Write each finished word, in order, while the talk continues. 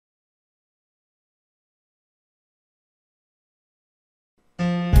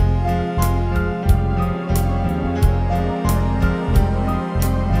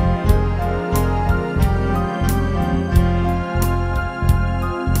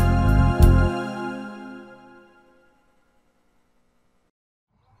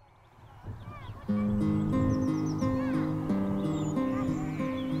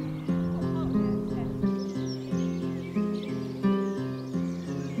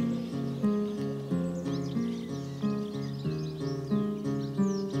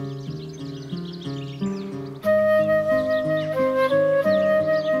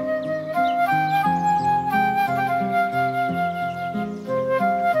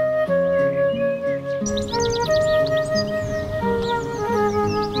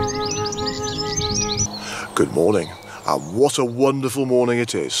Good morning, and what a wonderful morning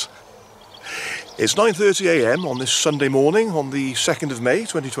it is. It's 9:30 AM on this Sunday morning on the 2nd of May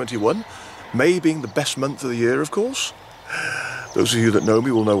 2021, May being the best month of the year, of course. Those of you that know me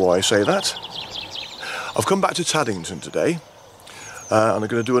will know why I say that. I've come back to Taddington today, and I'm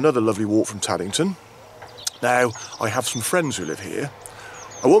going to do another lovely walk from Taddington. Now, I have some friends who live here.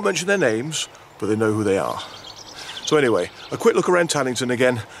 I won't mention their names, but they know who they are. So anyway, a quick look around Taddington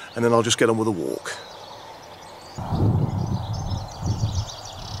again, and then I'll just get on with the walk.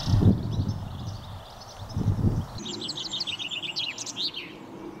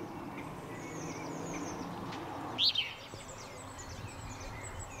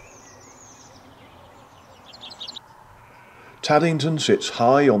 Taddington sits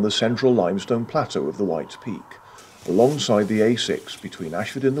high on the central limestone plateau of the White Peak, alongside the A6 between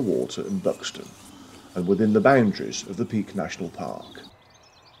Ashford-in-the-Water and Buxton, and within the boundaries of the Peak National Park.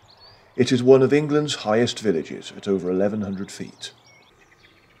 It is one of England's highest villages at over 1,100 feet.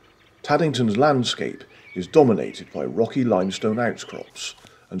 Taddington's landscape is dominated by rocky limestone outcrops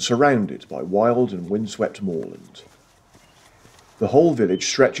and surrounded by wild and windswept moorland. The whole village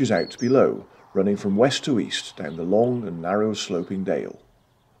stretches out below, running from west to east down the long and narrow sloping dale,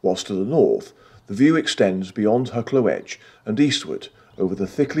 whilst to the north the view extends beyond Hucklow Edge and eastward over the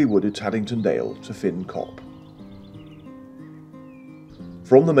thickly wooded Taddington Dale to Finn Cop.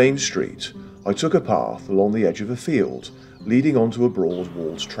 From the main street, I took a path along the edge of a field, leading onto a broad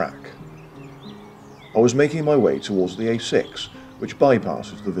walled track. I was making my way towards the A6, which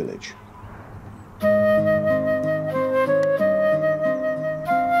bypasses the village.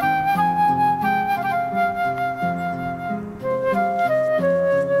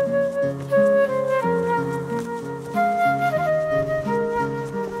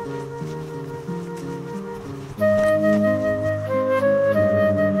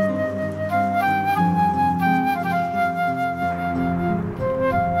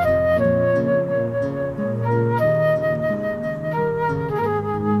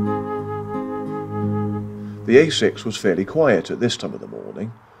 The A6 was fairly quiet at this time of the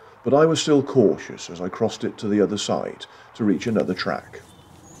morning, but I was still cautious as I crossed it to the other side to reach another track.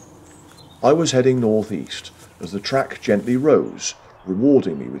 I was heading northeast as the track gently rose,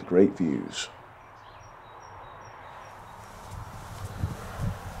 rewarding me with great views.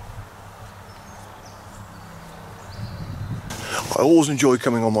 I always enjoy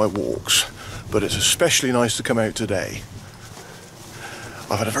coming on my walks, but it's especially nice to come out today.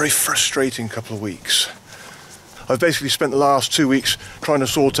 I've had a very frustrating couple of weeks. I've basically spent the last 2 weeks trying to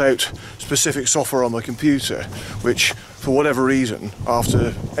sort out specific software on my computer, which, for whatever reason,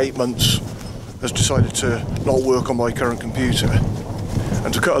 after 8 months, has decided to not work on my current computer.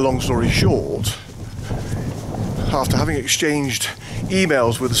 And to cut a long story short, after having exchanged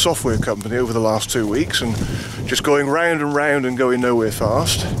emails with the software company over the last 2 weeks and just going round and round and going nowhere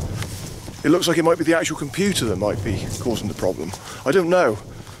fast, it looks like it might be the actual computer that might be causing the problem. I don't know,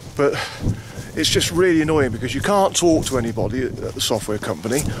 but it's just really annoying because you can't talk to anybody at the software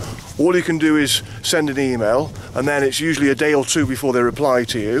company. All you can do is send an email, and then it's usually a day or two before they reply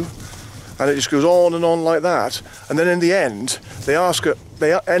to you, and it just goes on and on like that. And then in the end, they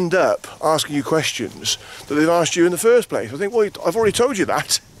end up asking you questions that they've asked you in the first place. I think, well, I've already told you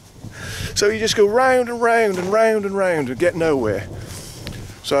that. So you just go round and round and round and round and get nowhere.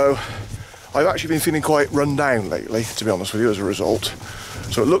 So I've actually been feeling quite run down lately, to be honest with you, as a result.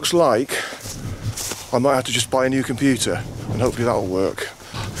 So it looks like I might have to just buy a new computer, and hopefully that'll work.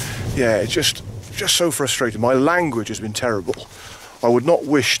 Yeah, it's just so frustrating. My language has been terrible. I would not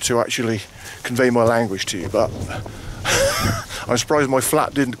wish to actually convey my language to you, but I'm surprised my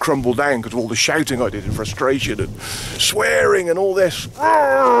flat didn't crumble down because of all the shouting I did in frustration and swearing and all this.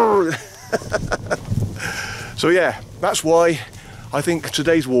 So yeah, that's why I think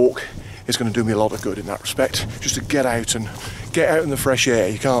today's walk is going to do me a lot of good in that respect. Just to get out in the fresh air.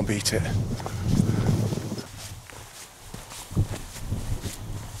 You can't beat it.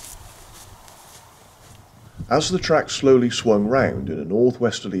 As the track slowly swung round in a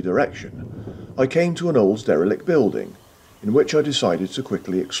northwesterly direction, I came to an old derelict building, in which I decided to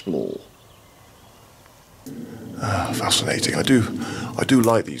quickly explore. Fascinating. I do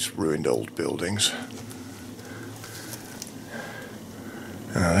like these ruined old buildings.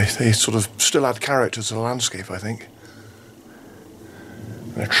 They sort of still add character to the landscape, I think.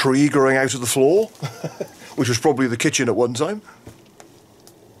 And a tree growing out of the floor, which was probably the kitchen at one time.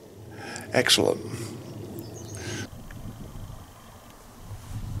 Excellent.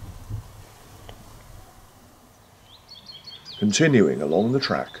 Continuing along the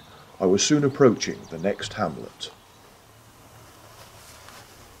track, I was soon approaching the next hamlet.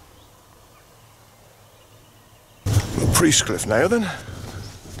 Priestcliffe now then.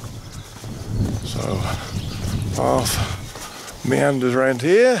 So path meanders around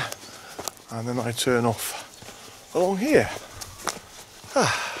here and then I turn off along here.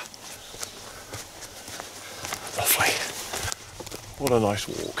 Lovely. What a nice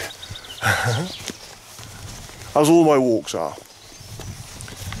walk. As all my walks are.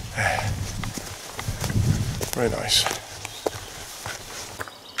 Very nice.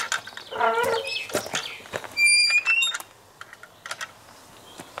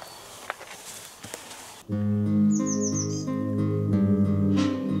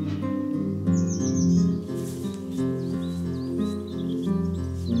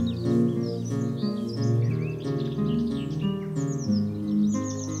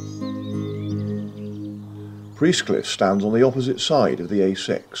 Priestcliffe stands on the opposite side of the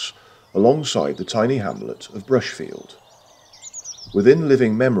A6, alongside the tiny hamlet of Brushfield. Within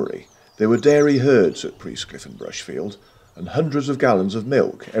living memory, there were dairy herds at Priestcliffe and Brushfield, and hundreds of gallons of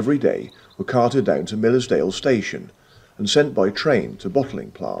milk every day were carted down to Millersdale station and sent by train to bottling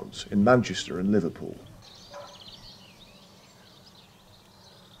plants in Manchester and Liverpool.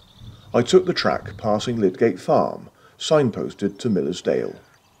 I took the track passing Lydgate Farm, signposted to Millersdale.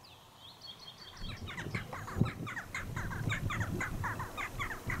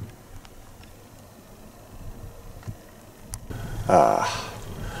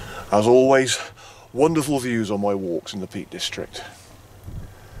 As always, wonderful views on my walks in the Peak District.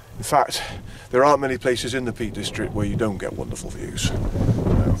 In fact, there aren't many places in the Peak District where you don't get wonderful views.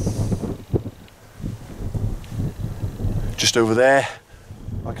 Just over there,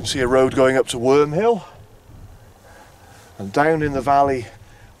 I can see a road going up to Wormhill. And down in the valley,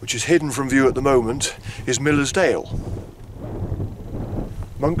 which is hidden from view at the moment, is Millersdale.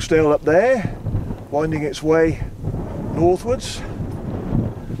 Monksdale up there, winding its way northwards.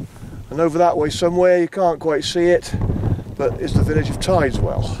 And over that way somewhere, you can't quite see it, but it's the village of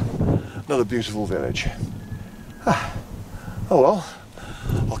Tideswell. Another beautiful village. Oh well,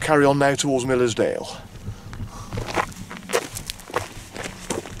 I'll carry on now towards Millersdale.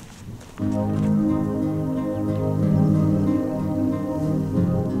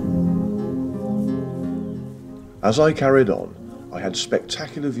 As I carried on, I had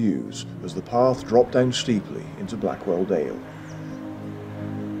spectacular views as the path dropped down steeply into Blackwell Dale.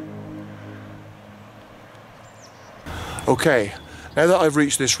 Okay, now that I've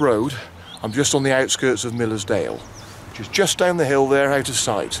reached this road, I'm just on the outskirts of Millersdale, which is just down the hill there out of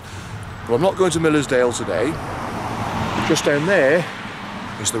sight. But I'm not going to Millersdale today. Just down there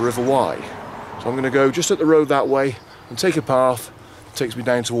is the River Wye. So I'm going to go just at the road that way and take a path that takes me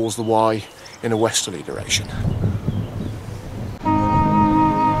down towards the Wye in a westerly direction.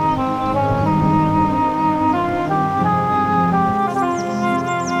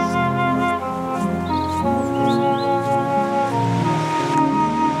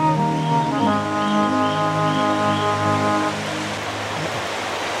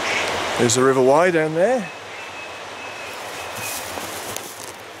 There's the River Wye down there.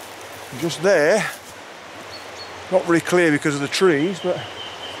 And just there, not very clear because of the trees, but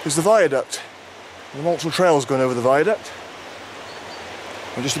there's the viaduct. The Monsell Trail's going over the viaduct.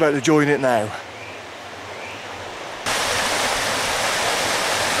 I'm just about to join it now.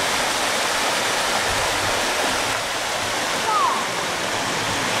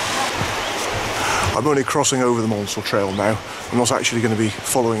 I'm only crossing over the Monsell Trail now. I'm not actually going to be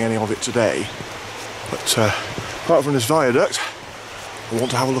following any of it today. But apart from this viaduct, I want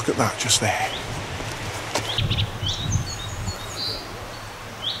to have a look at that just there.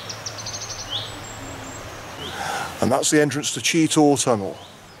 And that's the entrance to Chee Tunnel.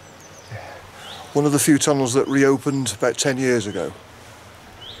 One of the few tunnels that reopened about 10 years ago.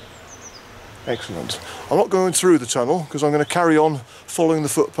 Excellent. I'm not going through the tunnel because I'm going to carry on following the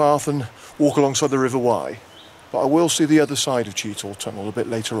footpath and walk alongside the River Wye. But I will see the other side of Chee Tunnel a bit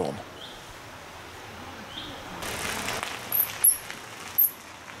later on.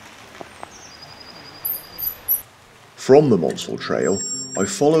 From the Monsell Trail, I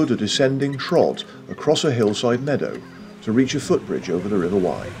followed a descending trot across a hillside meadow to reach a footbridge over the River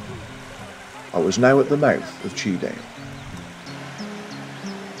Wye. I was now at the mouth of Cheedale.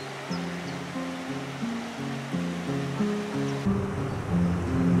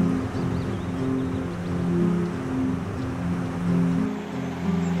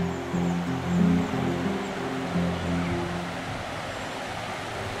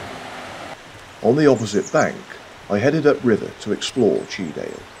 On the opposite bank, I headed upriver to explore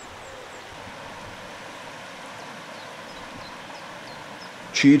Cheedale.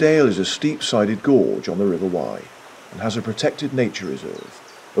 Cheedale is a steep-sided gorge on the River Wye and has a protected nature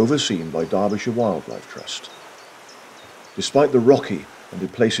reserve overseen by Derbyshire Wildlife Trust. Despite the rocky and in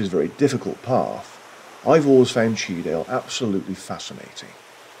places very difficult path, I've always found Cheedale absolutely fascinating.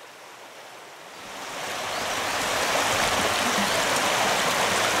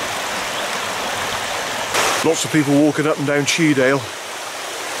 Lots of people walking up and down Cheedale,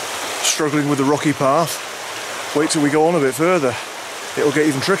 struggling with the rocky path. Wait till we go on a bit further. It'll get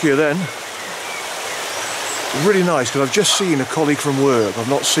even trickier then. Really nice, because I've just seen a colleague from work. I've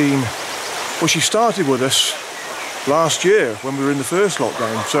not seen... Well, she started with us last year when we were in the first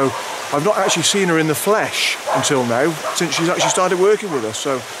lockdown, so I've not actually seen her in the flesh until now, since she's actually started working with us,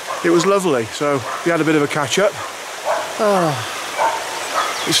 so it was lovely. So we had a bit of a catch-up.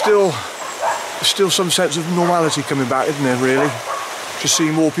 It's still some sense of normality coming back, isn't there, really? Just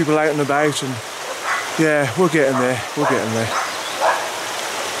seeing more people out and about, and yeah, we're getting there, we're getting there.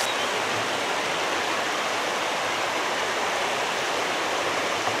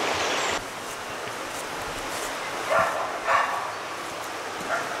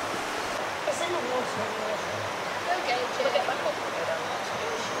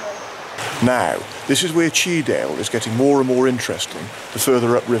 Now, this is where Cheedale is getting more and more interesting the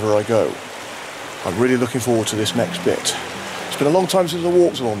further upriver I go. I'm really looking forward to this next bit. It's been a long time since I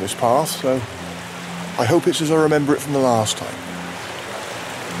walked along this path, so I hope it's as I remember it from the last time.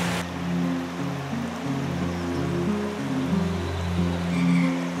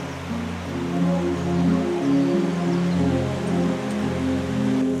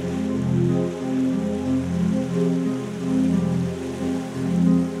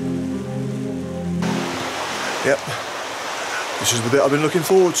 Yep, this is the bit I've been looking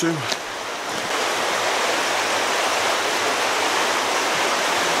forward to.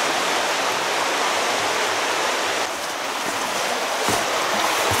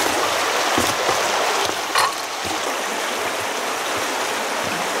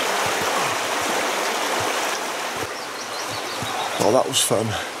 Well, that was fun.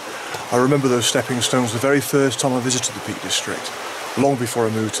 I remember those stepping stones the very first time I visited the Peak District, long before I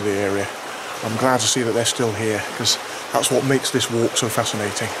moved to the area. I'm glad to see that they're still here, because that's what makes this walk so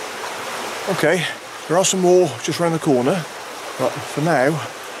fascinating. Okay, there are some more just round the corner, but for now,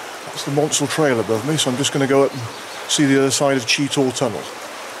 that's the Monsell Trail above me, so I'm just going to go up and see the other side of Cheetall Tunnel.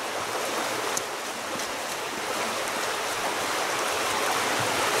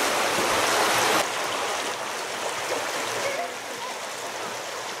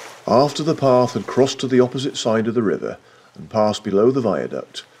 After the path had crossed to the opposite side of the river and passed below the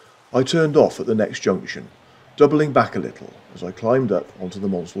viaduct, I turned off at the next junction, doubling back a little as I climbed up onto the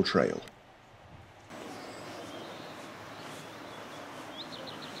Monsell Trail.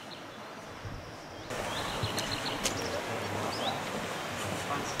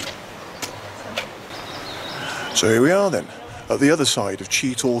 So here we are then, at the other side of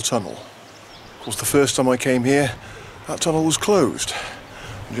Cheetall Tunnel. Of course, the first time I came here, that tunnel was closed.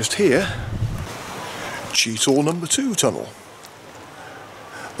 And just here, Cheetall number 2 tunnel.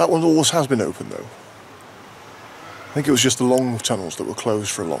 That one always has been open though. I think it was just the long tunnels that were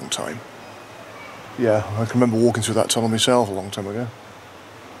closed for a long time. Yeah, I can remember walking through that tunnel myself a long time ago.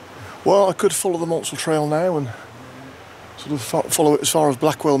 Well, I could follow the Monsell Trail now and sort of follow it as far as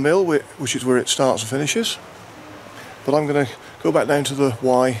Blackwell Mill, which is where it starts and finishes. But I'm going to go back down to the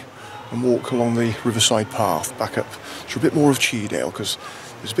Y and walk along the riverside path back up to a bit more of Cheedale, because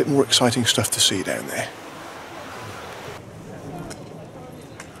there's a bit more exciting stuff to see down there.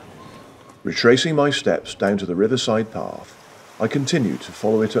 Retracing my steps down to the riverside path, I continued to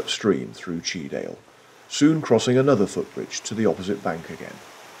follow it upstream through Cheedale, soon crossing another footbridge to the opposite bank again.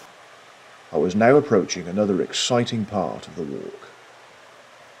 I was now approaching another exciting part of the walk.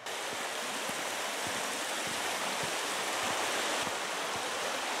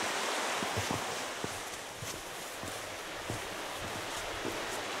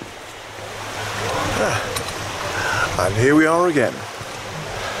 And here we are again.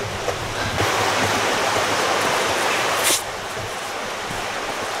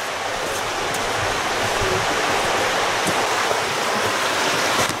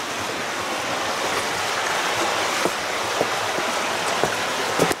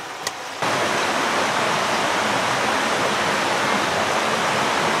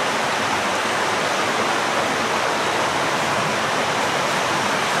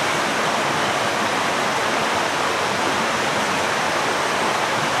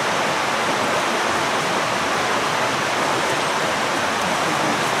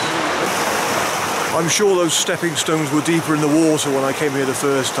 I'm sure those stepping stones were deeper in the water when I came here the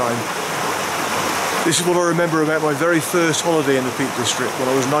first time. This is what I remember about my very first holiday in the Peak District when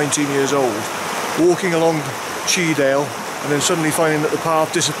I was 19 years old. Walking along Cheedale and then suddenly finding that the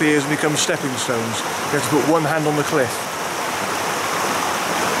path disappears and becomes stepping stones. You have to put one hand on the cliff.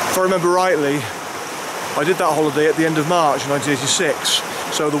 If I remember rightly, I did that holiday at the end of March 1986,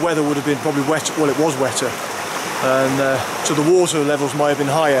 so the weather would have been probably wet, well it was wetter, and so the water levels might have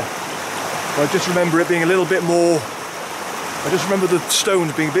been higher. But I just remember it being a little bit more, I just remember the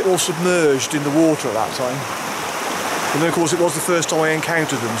stones being a bit more submerged in the water at that time. And then of course it was the first time I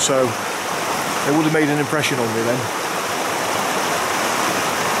encountered them, so they would have made an impression on me then.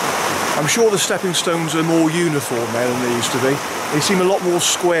 I'm sure the stepping stones are more uniform now than they used to be. They seem a lot more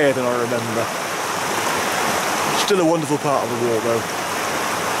square than I remember. Still a wonderful part of the walk though.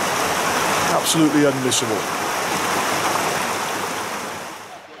 Absolutely unmissable.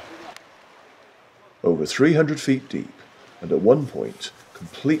 Over 300 feet deep, and at one point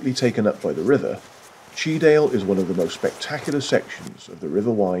completely taken up by the river, Cheedale is one of the most spectacular sections of the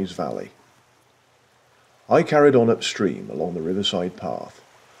River Wise Valley. I carried on upstream along the riverside path,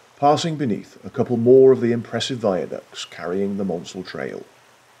 passing beneath a couple more of the impressive viaducts carrying the Monsell Trail.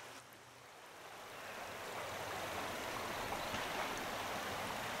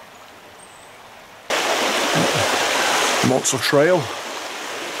 Monsell Trail,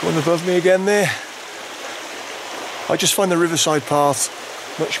 going above me again there. I just find the riverside path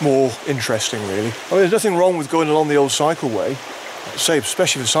much more interesting really. I mean, there's nothing wrong with going along the old cycleway. Say,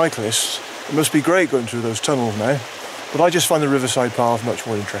 especially for cyclists, it must be great going through those tunnels now. But I just find the riverside path much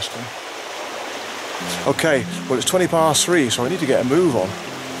more interesting. Okay, well it's 3:20, so I need to get a move on.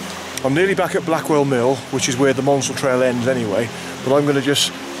 I'm nearly back at Blackwell Mill, which is where the Monsell Trail ends anyway, but I'm going to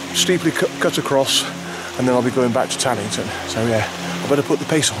just steeply cut across and then I'll be going back to Taddington. So yeah, I better put the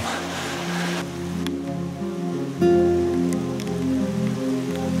pace on.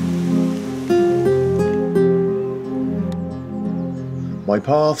 My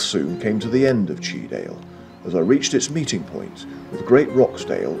path soon came to the end of Cheedale, as I reached its meeting point with Great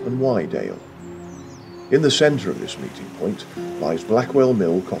Roxdale and Wydale. In the centre of this meeting point lies Blackwell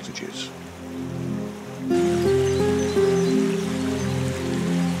Mill Cottages.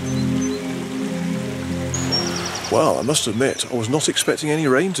 Well, I must admit, I was not expecting any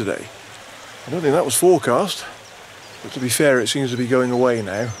rain today. I don't think that was forecast, but to be fair, it seems to be going away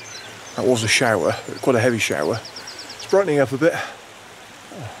now. That was a shower, quite a heavy shower. It's brightening up a bit.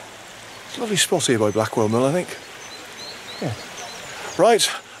 It's a lovely spot here by Blackwell Mill, I think. Yeah. Right,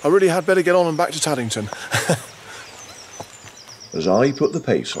 I really had better get on and back to Taddington. As I put the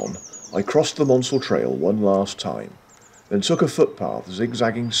pace on, I crossed the Monsell Trail one last time, then took a footpath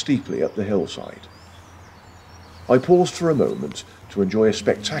zigzagging steeply up the hillside. I paused for a moment to enjoy a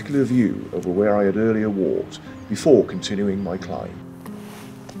spectacular view over where I had earlier walked before continuing my climb.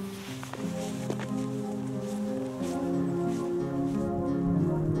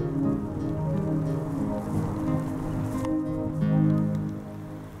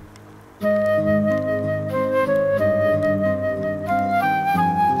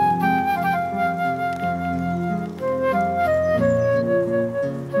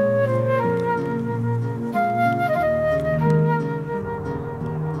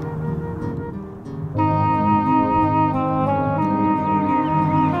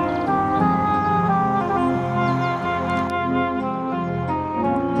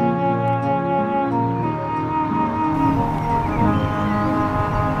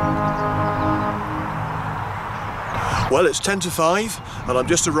 Well, it's 5:10 and I'm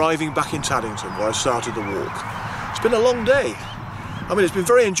just arriving back in Taddington where I started the walk. It's been a long day. I mean, it's been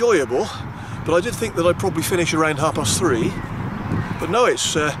very enjoyable, but I did think that I'd probably finish around 3:30. But no,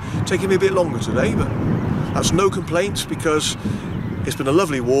 it's taking me a bit longer today, but that's no complaints because it's been a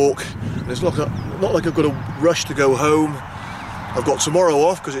lovely walk and it's not like I've got a rush to go home. I've got tomorrow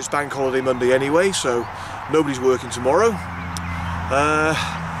off because it's Bank Holiday Monday anyway, so nobody's working tomorrow.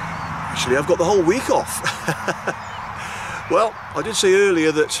 Actually, I've got the whole week off. Well, I did say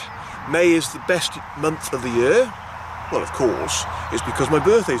earlier that May is the best month of the year. Well, of course, it's because my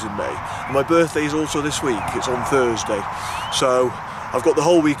birthday's in May. And my birthday is also this week, it's on Thursday. So, I've got the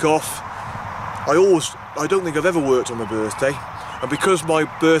whole week off. I don't think I've ever worked on my birthday. And because my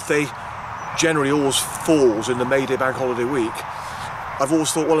birthday generally always falls in the May Day Bank Holiday week, I've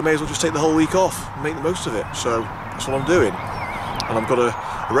always thought, well, I may as well just take the whole week off and make the most of it. So, that's what I'm doing. And I've got a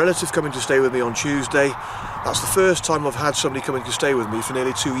relative coming to stay with me on Tuesday. That's the first time I've had somebody coming to stay with me for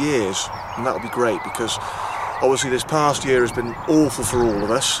nearly 2 years, and that'll be great because obviously this past year has been awful for all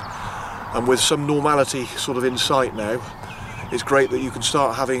of us, and with some normality sort of in sight now, it's great that you can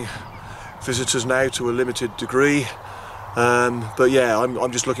start having visitors now to a limited degree. But yeah,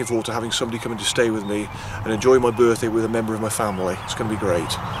 I'm just looking forward to having somebody coming to stay with me and enjoy my birthday with a member of my family. It's going to be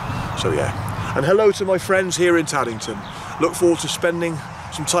great. So yeah, and hello to my friends here in Taddington. Look forward to spending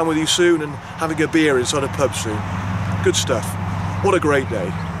some time with you soon and having a beer inside a pub soon. Good stuff. What a great day.